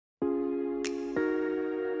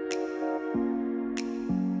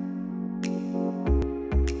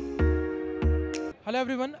Hello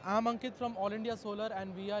everyone, I am Ankit from All India Solar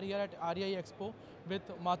and we are here at REI Expo with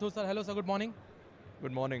Mathur sir. Hello sir, good morning.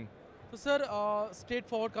 Good morning. So sir,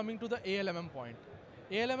 straightforward coming to the ALMM point.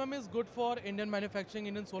 ALMM is good for Indian manufacturing,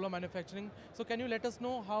 Indian solar manufacturing. So can you let us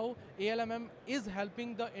know how ALMM is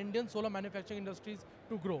helping the Indian solar manufacturing industries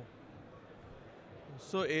to grow?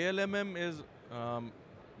 So ALMM is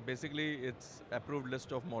basically it's approved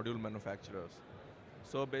list of module manufacturers.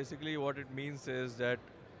 So basically what it means is that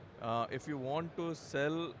if you want to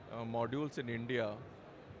sell modules in India,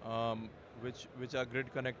 um, which are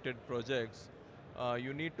grid connected projects,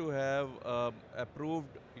 you need to have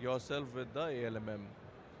approved yourself with the ALMM.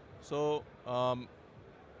 So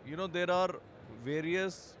there are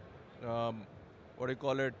various what do you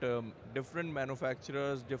call it different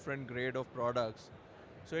manufacturers, different grade of products.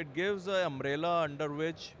 So it gives an umbrella under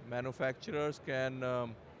which manufacturers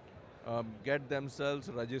can get themselves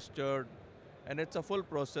registered, and it's a full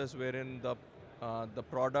process wherein the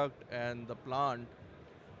product and the plant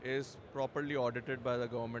is properly audited by the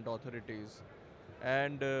government authorities,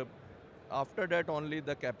 and after that only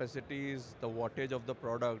the capacities, the wattage of the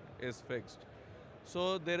product is fixed.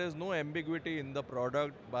 So there is no ambiguity in the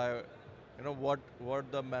product by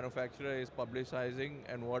what the manufacturer is publicizing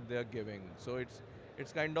and what they are giving. So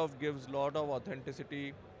it's kind of gives lot of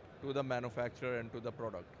authenticity to the manufacturer and to the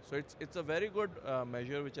product. So it's a very good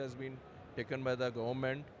measure which has been taken by the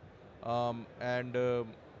government, and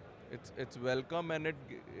it's welcome, and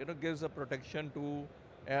it gives a protection to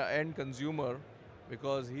end consumer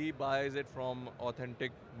because he buys it from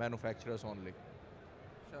authentic manufacturers only.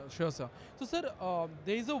 Sure sir. So sir,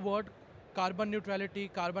 there is a word carbon neutrality,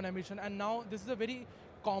 carbon emission, and now this is a very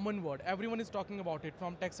common word. Everyone is talking about it,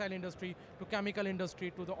 from textile industry to chemical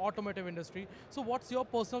industry to the automotive industry. So what's your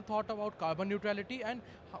personal thought about carbon neutrality, and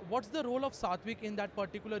what's the role of Satvik in that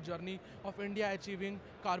particular journey of India achieving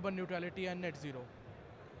carbon neutrality and net zero?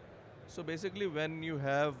 So basically, when you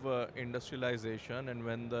have industrialization and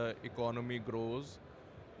when the economy grows,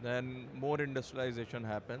 then more industrialization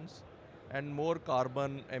happens and more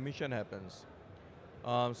carbon emission happens.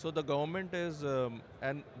 So the government is,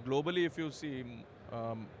 and globally, if you see,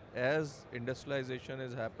 as industrialization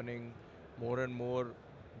is happening, more and more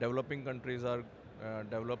developing countries are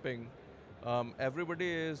developing. Everybody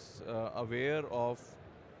is aware of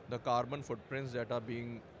the carbon footprints that are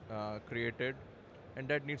being created, and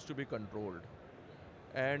that needs to be controlled.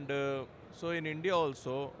 And so in India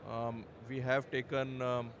also, we have taken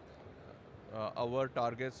our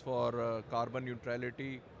targets for carbon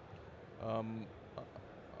neutrality. Um,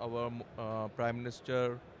 our Prime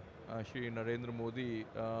Minister, Shri Narendra Modi,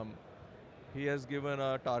 he has given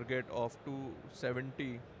a target of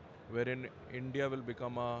 270, wherein India will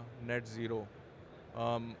become a net zero.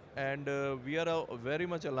 And we are very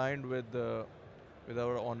much aligned with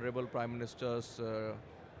our honorable Prime Minister's,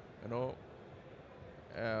 you know,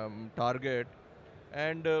 target,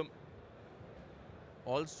 and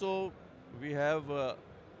also we have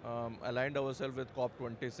aligned ourselves with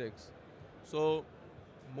COP26. So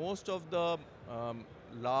most of the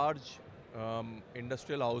large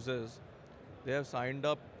industrial houses, they have signed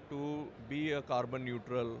up to be a carbon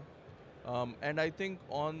neutral, and I think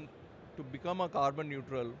on to become a carbon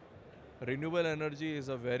neutral, renewable energy is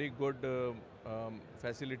a very good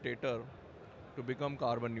facilitator to become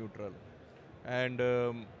carbon neutral.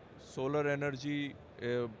 And solar energy,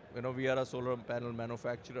 we are a solar panel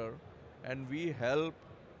manufacturer, and we help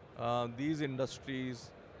these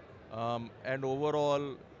industries, and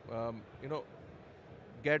overall,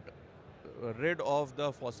 get rid of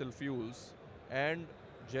the fossil fuels and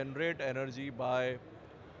generate energy by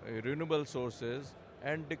renewable sources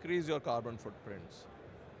and decrease your carbon footprints.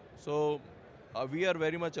 So we are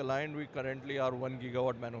very much aligned. We currently are 1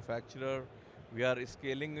 gigawatt manufacturer. We are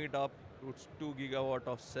scaling it up to 2 gigawatt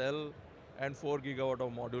of cell and 4 gigawatt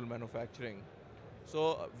of module manufacturing.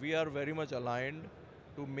 So we are very much aligned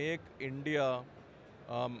to make India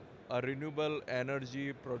a renewable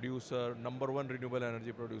energy producer, number one renewable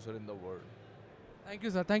energy producer in the world. Thank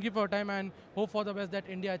you, sir. Thank you for your time and hope for the best that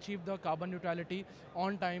India achieve the carbon neutrality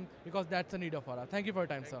on time because that's a need of our hour. Thank you for your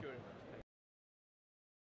time, Thank sir. you very much.